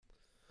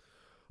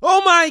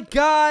Oh my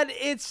God,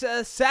 it's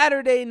a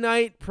Saturday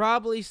night,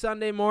 probably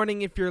Sunday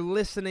morning if you're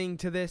listening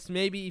to this,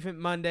 maybe even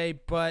Monday,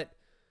 but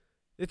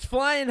it's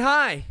flying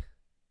high.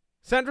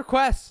 Send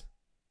requests.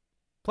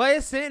 Play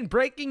us in.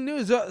 Breaking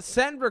news.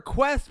 Send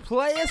requests.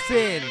 Play us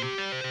in.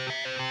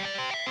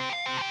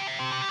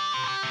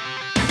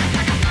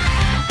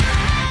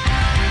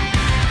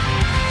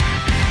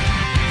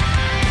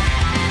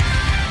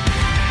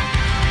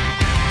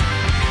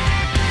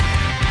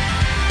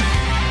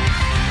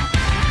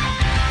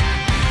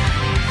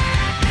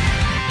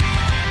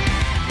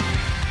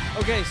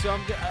 Okay, so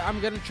I'm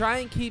going to try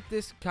and keep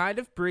this kind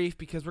of brief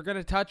because we're going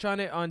to touch on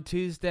it on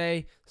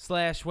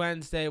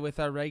Tuesday/Wednesday with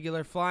our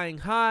regular Flying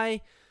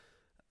High.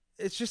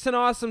 It's just an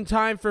awesome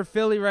time for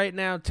Philly right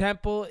now.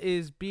 Temple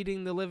is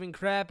beating the living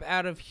crap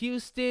out of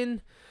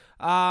Houston.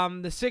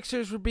 The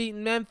Sixers were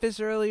beating Memphis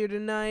earlier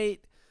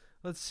tonight.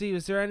 Let's see,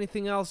 was there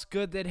anything else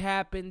good that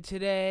happened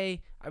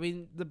today? I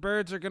mean, the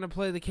Birds are going to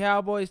play the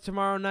Cowboys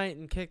tomorrow night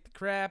and kick the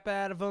crap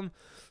out of them.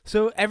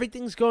 So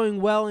everything's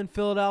going well in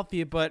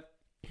Philadelphia, but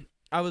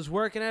I was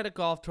working at a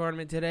golf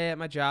tournament today at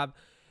my job,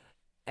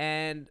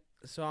 and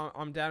so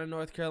I'm down in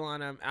North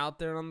Carolina. I'm out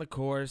there on the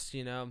course,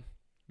 you know.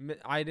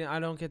 I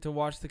don't get to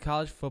watch the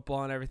college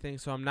football and everything,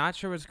 so I'm not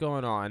sure what's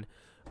going on.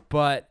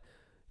 But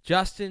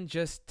Justin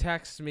just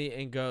texts me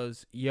and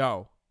goes,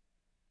 yo,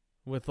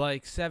 with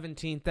like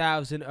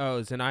 17,000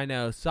 O's, and I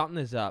know something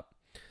is up.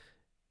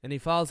 And he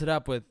follows it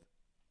up with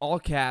all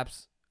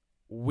caps,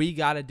 we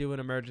got to do an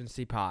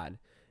emergency pod.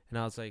 And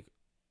I was like,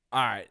 all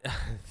right,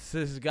 this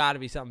has got to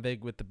be something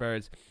big with the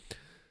Birds.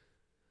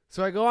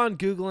 So I go on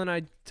Google and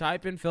I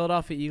type in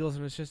Philadelphia Eagles,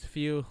 and it's just a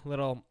few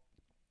little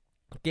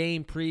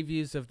game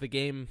previews of the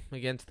game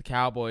against the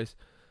Cowboys.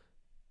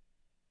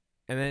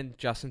 And then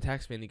Justin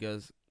texts me and he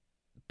goes,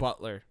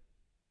 Butler.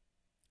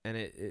 And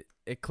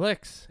it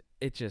clicks.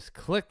 It just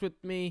clicked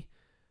with me.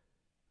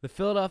 The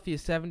Philadelphia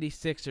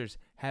 76ers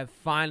have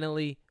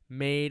finally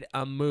made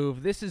a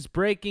move. This is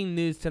breaking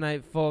news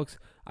tonight, folks.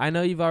 I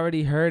know you've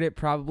already heard it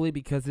probably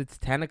because it's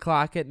 10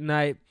 o'clock at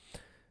night.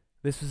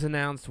 This was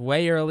announced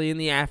way early in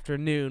the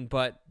afternoon,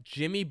 but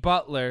Jimmy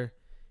Butler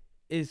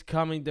is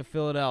coming to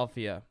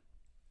Philadelphia.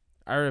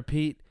 I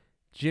repeat,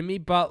 Jimmy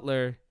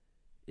Butler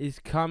is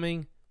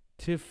coming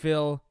to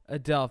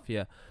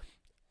Philadelphia.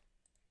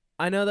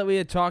 I know that we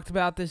had talked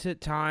about this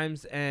at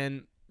times,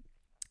 and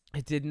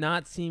it did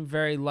not seem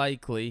very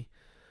likely.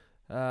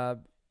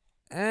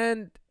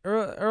 And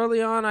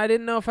early on, I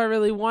didn't know if I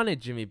really wanted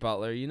Jimmy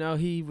Butler. You know,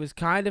 he was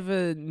kind of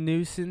a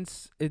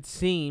nuisance, it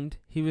seemed.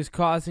 He was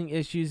causing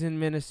issues in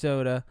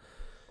Minnesota.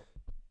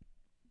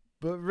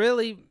 But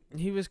really,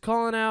 he was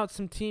calling out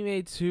some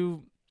teammates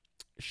who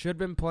should have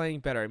been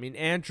playing better. I mean,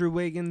 Andrew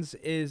Wiggins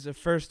is a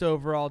first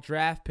overall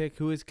draft pick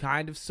who is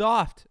kind of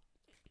soft,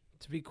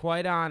 to be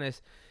quite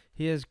honest.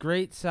 He has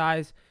great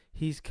size.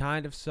 He's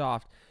kind of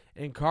soft.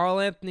 And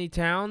Karl Anthony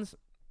Towns,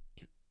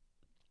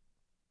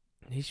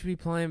 he should be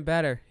playing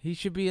better. He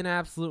should be an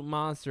absolute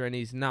monster, and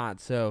he's not.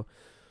 So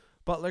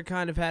Butler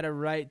kind of had a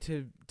right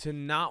to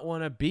not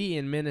want to be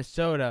in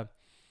Minnesota.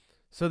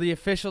 So the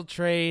official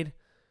trade,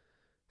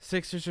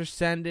 Sixers are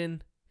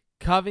sending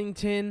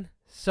Covington,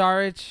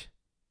 Saric,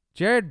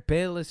 Jared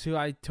Bayless, who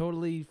I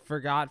totally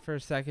forgot for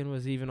a second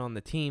was even on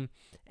the team,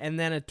 and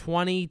then a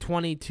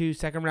 2022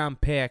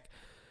 second-round pick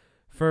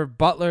for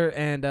Butler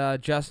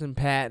and Justin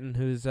Patton,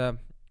 who's a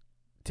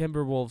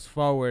Timberwolves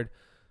forward.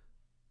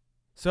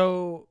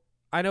 So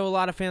I know a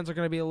lot of fans are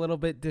going to be a little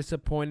bit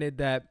disappointed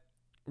that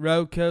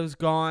RoCo's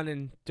gone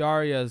and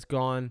Dario's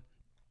gone.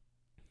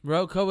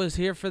 RoCo is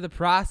here for the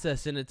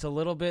process, and it's a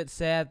little bit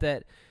sad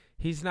that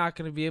he's not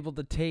going to be able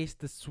to taste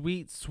the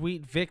sweet,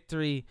 sweet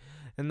victory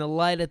and the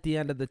light at the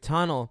end of the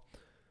tunnel.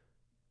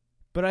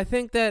 But I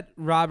think that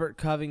Robert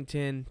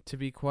Covington, to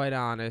be quite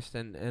honest,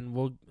 and I'm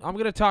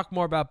going to talk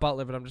more about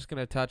Butler, but I'm just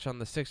going to touch on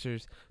the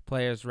Sixers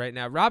players right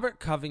now. Robert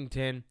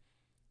Covington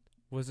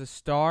was a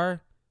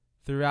star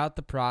throughout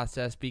the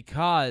process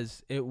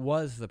because it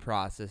was the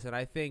process. And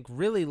I think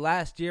really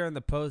last year in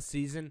the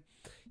postseason,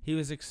 he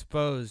was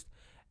exposed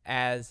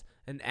as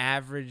an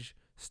average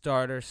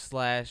starter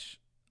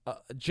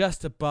 /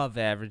 just above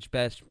average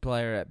best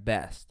player at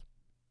best.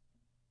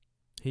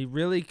 He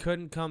really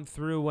couldn't come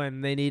through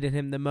when they needed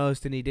him the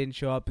most, and he didn't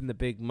show up in the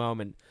big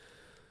moment.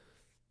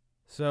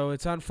 So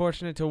it's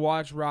unfortunate to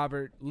watch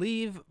Robert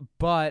leave,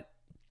 but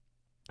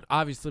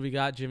obviously we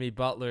got Jimmy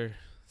Butler,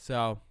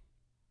 so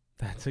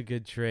that's a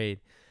good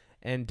trade.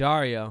 And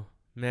Dario,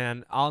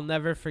 man, I'll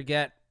never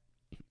forget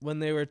when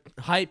they were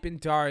hyping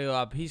Dario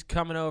up. He's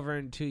coming over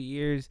in 2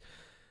 years,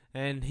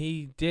 and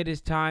he did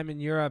his time in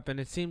Europe,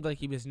 and it seemed like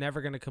he was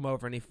never going to come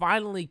over. And he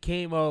finally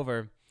came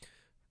over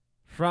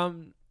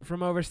from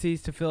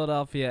overseas to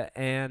Philadelphia,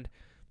 and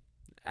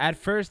at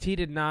first he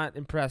did not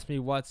impress me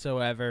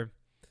whatsoever.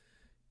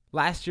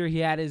 Last year he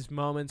had his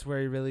moments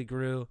where he really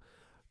grew.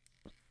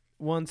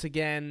 Once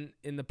again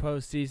in the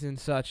postseason,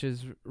 such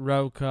as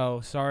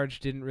RoCo, Sarge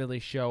didn't really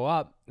show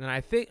up, and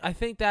I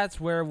think that's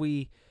where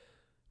we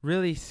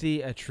really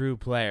see a true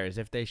player is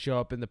if they show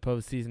up in the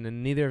postseason,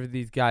 and neither of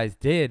these guys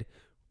did,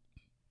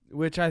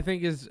 which I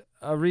think is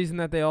a reason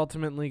that they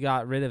ultimately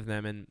got rid of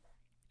them. And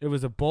it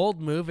was a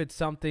bold move. It's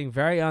something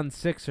very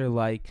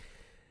un-Sixer-like,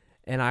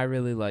 and I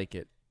really like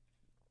it.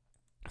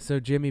 So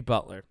Jimmy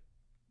Butler.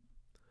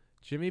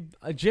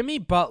 Jimmy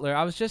Butler,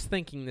 I was just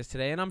thinking this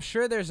today, and I'm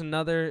sure there's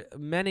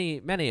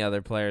many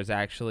other players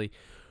actually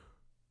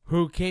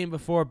who came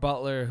before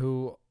Butler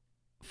who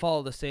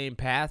follow the same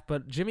path,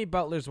 but Jimmy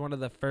Butler's one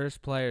of the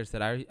first players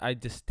that I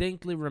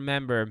distinctly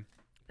remember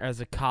as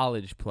a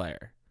college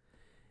player.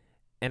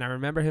 And I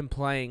remember him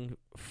playing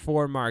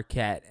for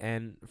Marquette,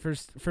 and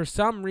for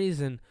some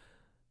reason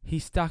he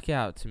stuck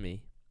out to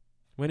me.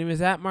 When he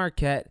was at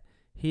Marquette,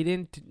 he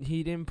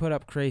didn't put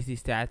up crazy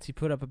stats. He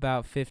put up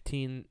about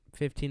 15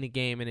 a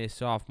game in his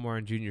sophomore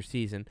and junior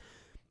season.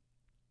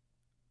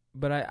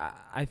 But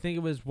I think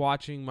it was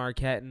watching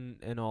Marquette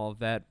and all of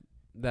that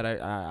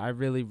I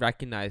really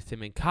recognized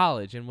him in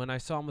college. And when I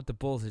saw him with the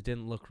Bulls, it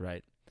didn't look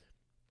right.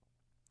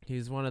 He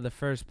was one of the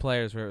first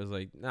players where it was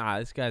like, nah,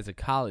 this guy's a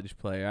college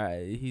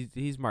player.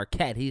 He's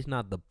Marquette. He's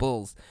not the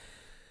Bulls.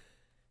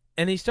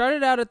 And he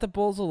started out at the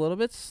Bulls a little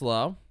bit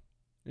slow.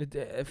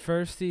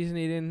 First season,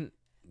 he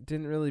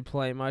didn't really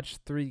play much.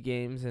 3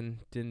 games and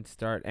didn't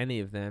start any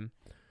of them.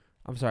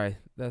 I'm sorry,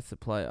 that's the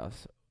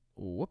playoffs.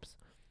 Whoops.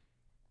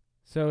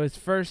 So his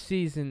first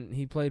season,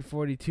 he played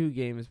 42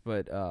 games,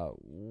 but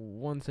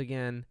once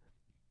again,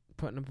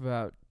 putting up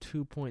about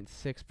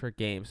 2.6 per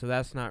game. So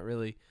that's not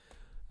really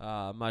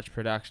much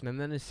production.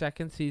 And then his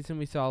second season,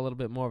 we saw a little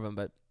bit more of him.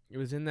 But it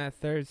was in that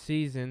third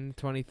season,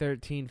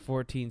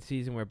 2013-14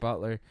 season, where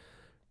Butler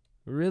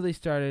really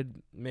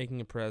started making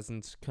a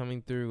presence,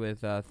 coming through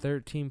with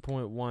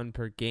 13.1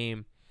 per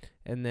game.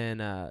 And then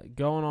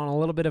going on a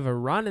little bit of a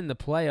run in the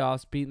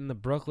playoffs, beating the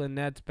Brooklyn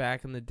Nets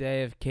back in the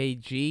day of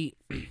KG.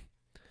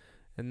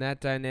 And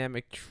that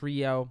dynamic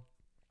trio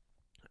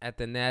at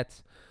the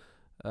Nets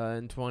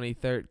in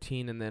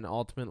 2013, and then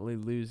ultimately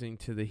losing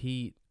to the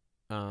Heat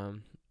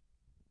and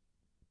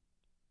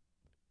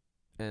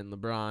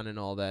LeBron and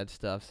all that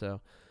stuff.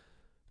 So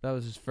that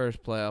was his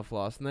first playoff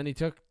loss. And then he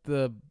took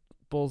the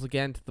Bulls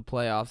again to the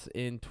playoffs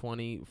in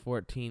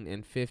 2014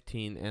 and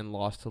 15 and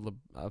lost to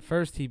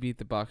first he beat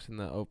the Bucks in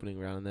the opening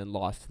round and then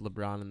lost to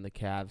LeBron and the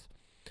Cavs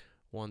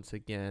once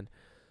again.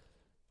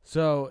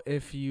 So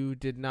if you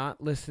did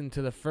not listen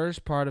to the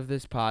first part of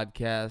this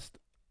podcast,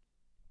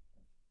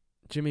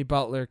 Jimmy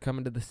Butler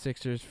coming to the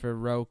Sixers for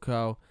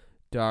RoCo,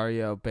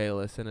 Dario,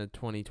 Bayless, and a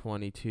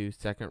 2022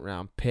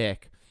 second-round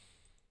pick.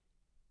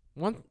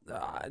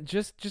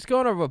 Just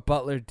going over what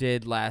Butler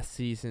did last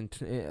season.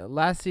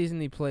 Last season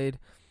he played,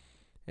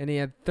 and he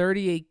had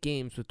 38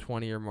 games with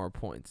 20 or more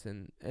points.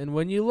 And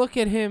when you look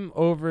at him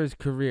over his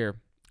career,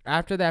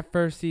 after that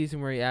first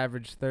season where he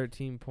averaged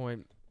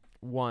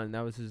 13.1,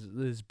 that was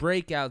his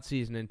breakout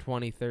season in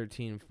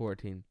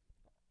 2013-14.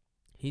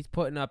 He's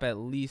putting up at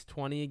least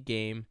 20 a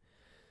game.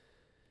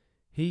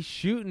 He's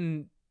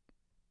shooting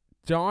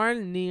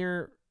darn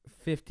near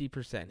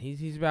 50%.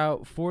 He's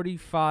about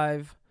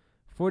 45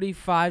 to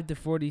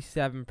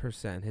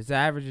 47%. His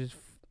average is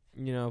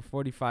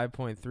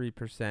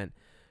 45.3%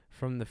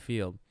 from the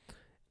field.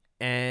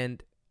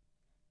 And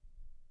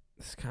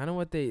it's kind of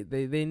what they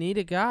need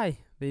a guy.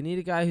 They need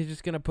a guy who's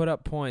just going to put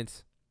up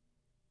points.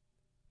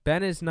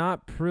 Ben has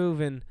not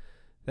proven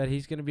that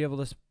he's going to be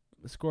able to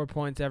score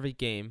points every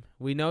game.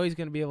 We know he's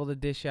going to be able to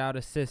dish out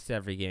assists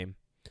every game.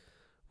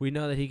 We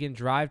know that he can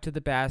drive to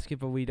the basket,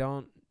 but we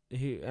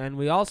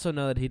also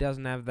know that he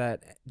doesn't have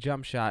that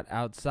jump shot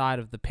outside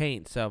of the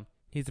paint. So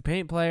he's a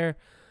paint player.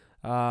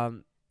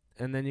 And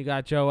then you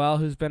got Joel,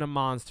 who's been a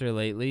monster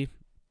lately,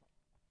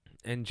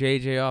 and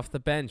JJ off the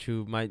bench,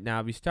 who might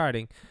now be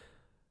starting.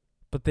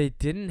 But they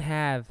didn't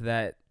have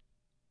that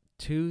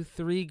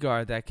 2-3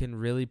 guard that can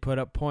really put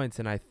up points,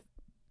 and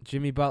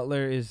Jimmy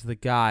Butler is the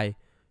guy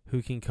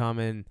who can come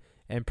in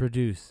and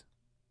produce.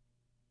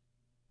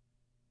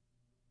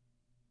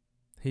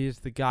 He is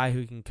the guy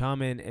who can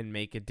come in and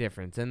make a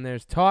difference. And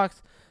there's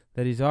talks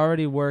that he's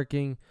already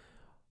working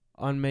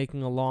on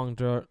making a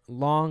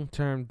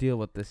long-term deal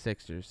with the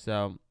Sixers.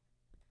 So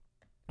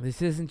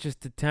this isn't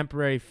just a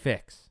temporary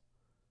fix.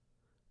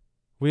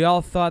 We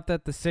all thought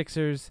that the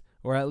Sixers,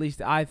 or at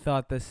least I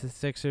thought that the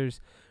Sixers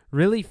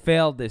really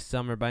failed this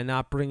summer by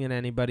not bringing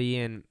anybody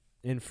in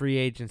free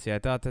agency. I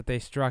thought that they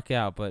struck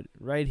out, but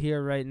right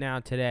here, right now,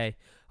 today,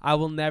 I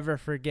will never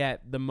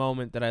forget the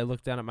moment that I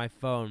looked down at my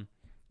phone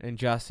and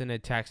Justin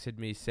had texted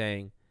me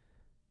saying,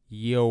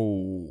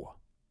 yo.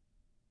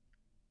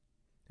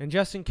 And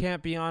Justin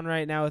can't be on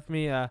right now with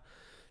me.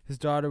 His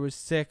daughter was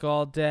sick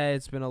all day.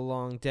 It's been a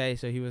long day,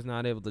 so he was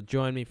not able to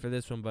join me for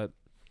this one. But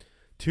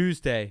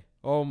Tuesday,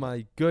 oh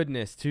my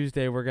goodness,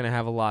 Tuesday we're going to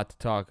have a lot to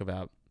talk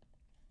about.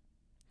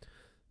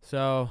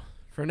 So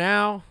for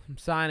now, I'm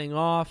signing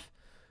off.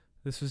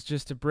 This was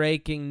just a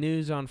breaking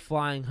news on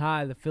Flying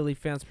High, the Philly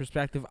fans'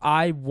 perspective.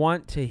 I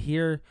want to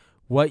hear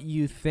what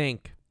you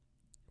think.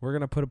 We're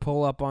going to put a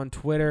poll up on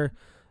Twitter,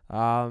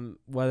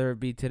 whether it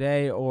be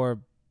today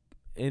or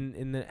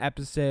in the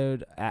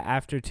episode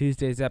after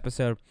Tuesday's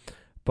episode.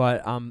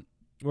 But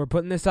we're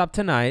putting this up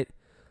tonight,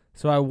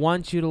 so I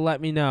want you to let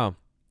me know.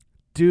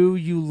 Do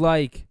you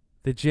like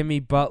the Jimmy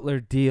Butler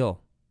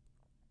deal.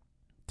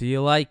 Do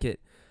you like it?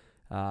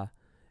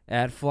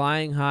 At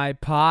Phlying High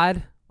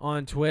Pod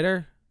on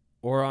Twitter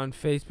or on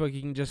Facebook,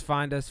 you can just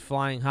find us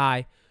Phlying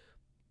High.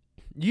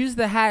 Use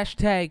the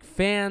hashtag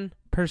fan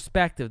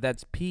perspective.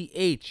 That's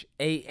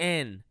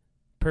PHAN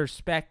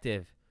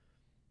perspective.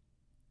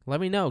 Let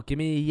me know. Give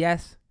me a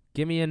yes.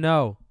 Give me a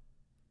no.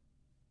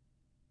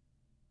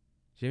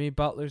 Jimmy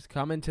Butler's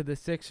coming to the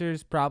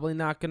Sixers. Probably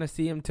not going to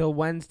see him till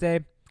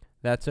Wednesday.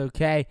 That's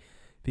okay,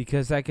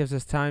 because that gives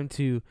us time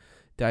to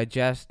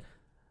digest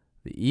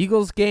the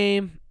Eagles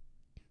game.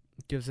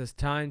 It gives us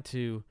time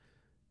to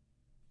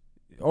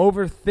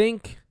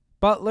overthink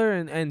Butler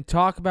and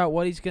talk about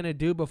what he's going to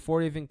do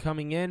before even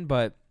coming in.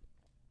 But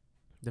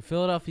the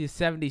Philadelphia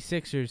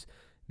 76ers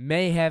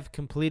may have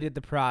completed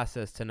the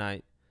process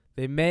tonight.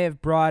 They may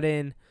have brought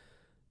in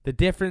the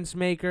difference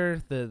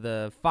maker,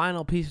 the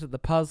final piece of the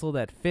puzzle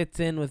that fits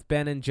in with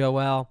Ben and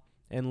Joel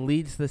and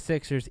leads the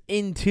Sixers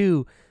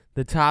into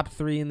the top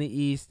three in the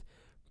East,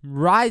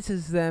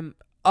 rises them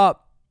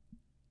up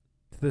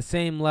to the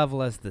same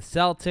level as the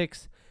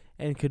Celtics,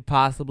 and could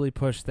possibly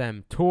push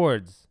them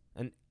towards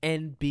an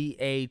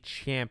NBA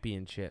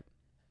championship.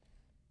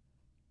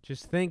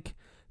 Just think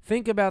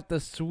about the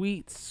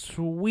sweet,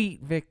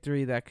 sweet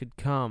victory that could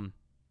come.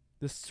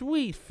 The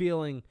sweet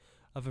feeling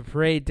of a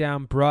parade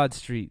down Broad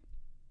Street.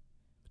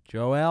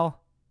 Joel,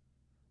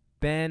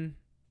 Ben,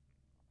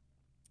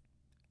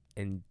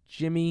 and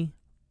Jimmy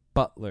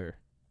Butler.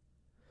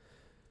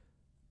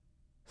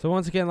 So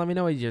once again, let me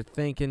know what you're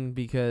thinking,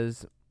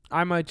 because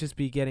I might just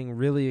be getting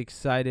really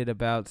excited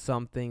about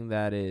something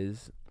that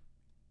is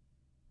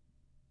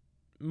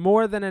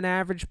more than an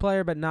average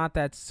player, but not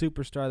that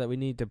superstar that we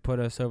need to put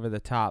us over the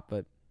top.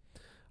 But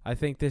I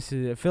think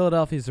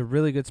Philadelphia is a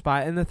really good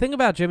spot. And the thing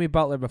about Jimmy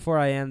Butler, before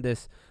I end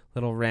this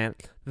little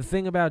rant, the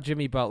thing about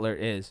Jimmy Butler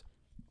is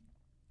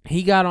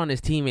he got on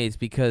his teammates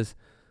because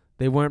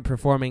they weren't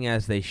performing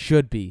as they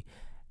should be.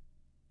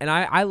 And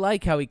I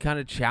like how he kind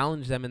of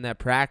challenged them in that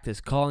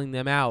practice, calling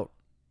them out.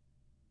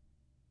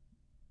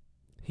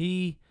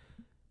 He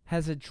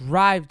has a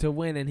drive to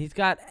win, and he's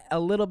got a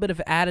little bit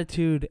of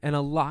attitude and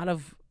a lot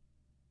of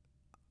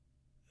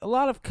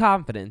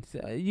confidence.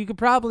 You could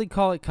probably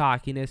call it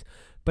cockiness,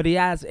 but he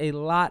has a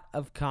lot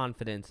of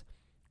confidence.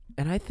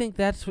 And I think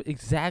that's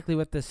exactly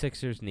what the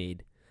Sixers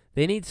need.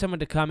 They need someone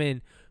to come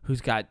in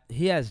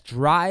he has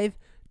drive,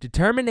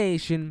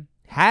 determination,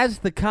 has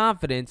the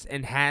confidence,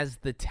 and has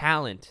the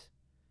talent.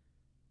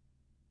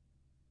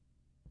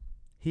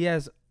 He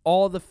has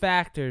all the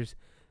factors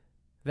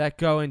that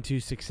go into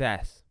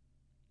success.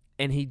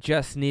 And he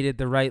just needed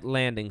the right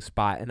landing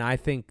spot. And I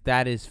think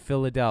that is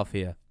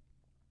Philadelphia.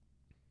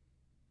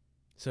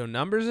 So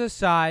numbers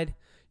aside,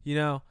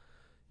 you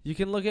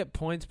can look at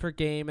points per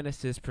game and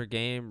assists per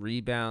game,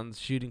 rebounds,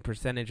 shooting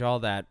percentage, all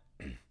that.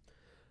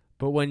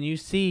 But when you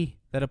see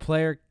that a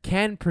player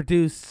can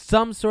produce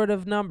some sort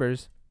of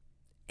numbers,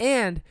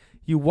 and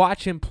you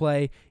watch him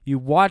play, you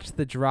watch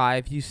the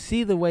drive, you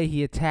see the way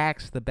he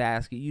attacks the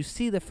basket, you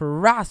see the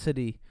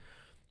ferocity,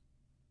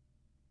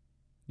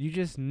 you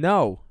just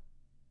know.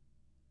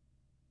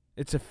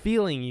 It's a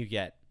feeling you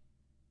get.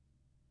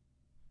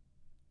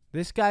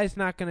 This guy's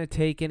not going to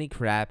take any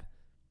crap.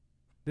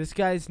 This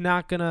guy's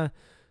not going to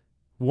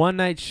one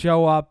night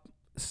show up,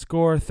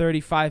 score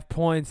 35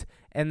 points,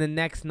 and the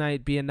next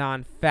night be a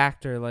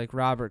non-factor like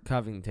Robert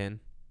Covington.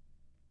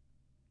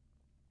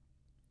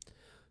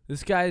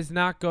 This guy is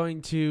not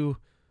going to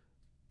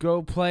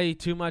go play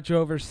too much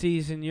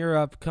overseas in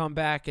Europe, come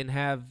back and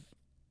have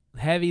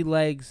heavy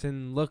legs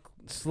and look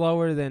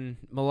slower than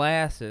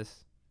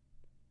molasses.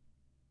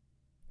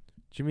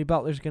 Jimmy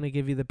Butler's going to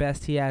give you the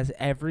best he has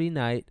every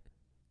night,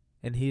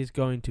 and he's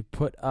going to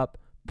put up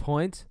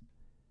points,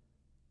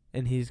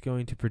 and he's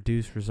going to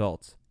produce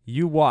results.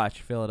 You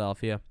watch,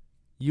 Philadelphia.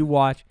 You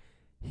watch.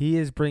 He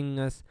is bringing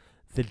us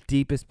the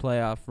deepest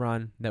playoff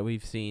run that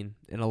we've seen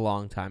in a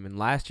long time. And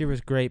last year was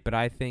great, but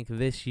I think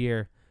this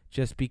year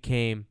just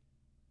became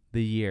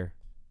the year.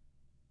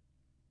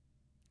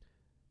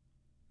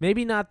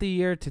 Maybe not the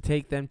year to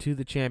take them to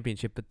the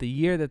championship, but the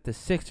year that the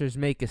Sixers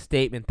make a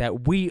statement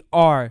that we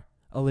are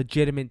a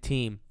legitimate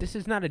team. This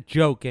is not a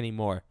joke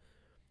anymore.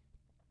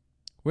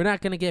 We're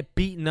not going to get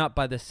beaten up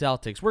by the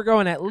Celtics. We're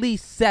going at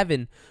least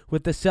 7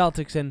 with the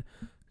Celtics, and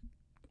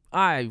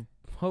I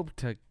hope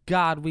to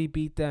God we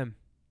beat them.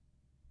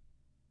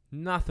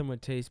 Nothing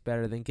would taste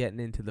better than getting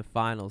into the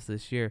finals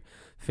this year,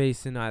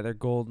 facing either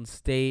Golden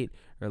State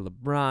or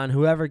LeBron.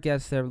 Whoever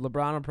gets there,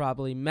 LeBron will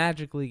probably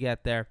magically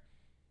get there.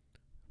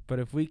 But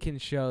if we can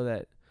show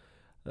that,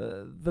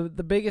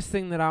 the biggest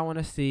thing that I want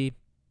to see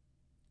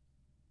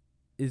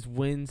is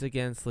wins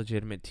against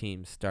legitimate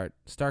teams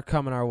start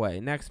coming our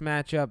way. Next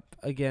matchup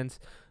against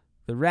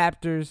the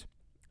Raptors,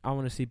 I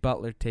want to see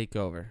Butler take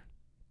over.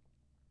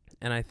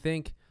 And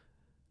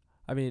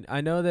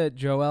I know that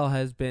Joel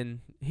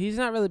he's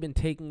not really been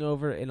taking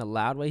over in a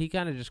loud way. He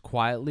kind of just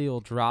quietly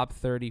will drop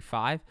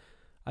 35.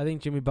 I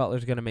think Jimmy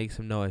Butler's going to make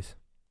some noise.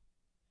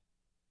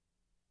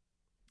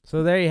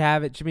 So there you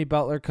have it. Jimmy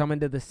Butler coming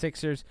to the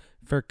Sixers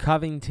for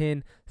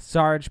Covington,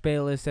 Sarge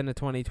Bayless, and a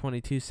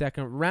 2022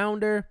 second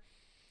rounder.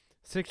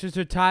 Sixers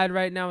are tied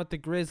right now with the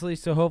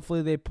Grizzlies, so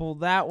hopefully they pull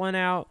that one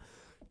out.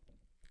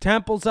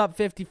 Temple's up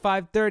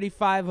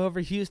 55-35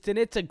 over Houston.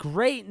 It's a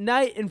great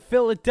night in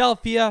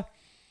Philadelphia.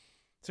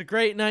 It's a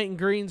great night in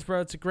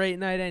Greensboro. It's a great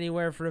night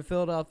anywhere for a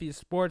Philadelphia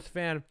sports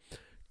fan.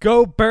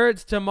 Go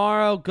Birds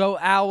tomorrow. Go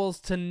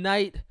Owls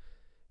tonight.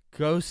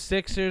 Go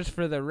Sixers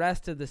for the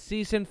rest of the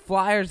season.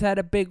 Flyers had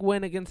a big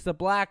win against the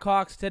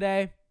Blackhawks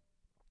today.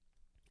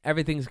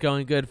 Everything's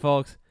going good,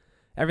 folks.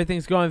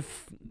 Everything's going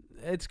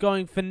it's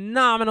going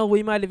phenomenal.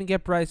 We might even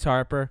get Bryce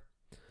Harper.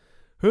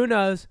 Who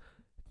knows?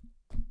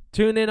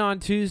 Tune in on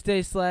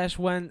Tuesday /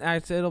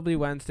 actually it'll be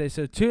Wednesday.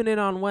 So tune in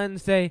on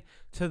Wednesday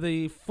to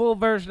the full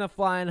version of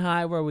Flying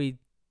High, where we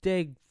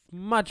dig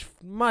much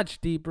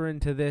deeper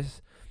into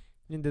this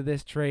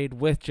trade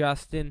with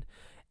Justin,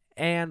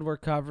 and we're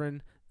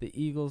covering the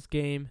Eagles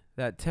game,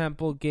 that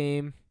Temple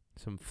game,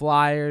 some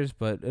Flyers,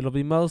 but it'll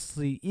be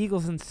mostly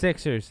Eagles and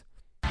Sixers.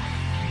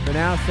 For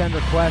now, send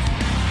requests,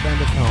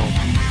 send us home.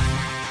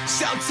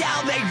 So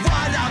tell me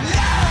what I'm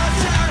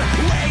losing.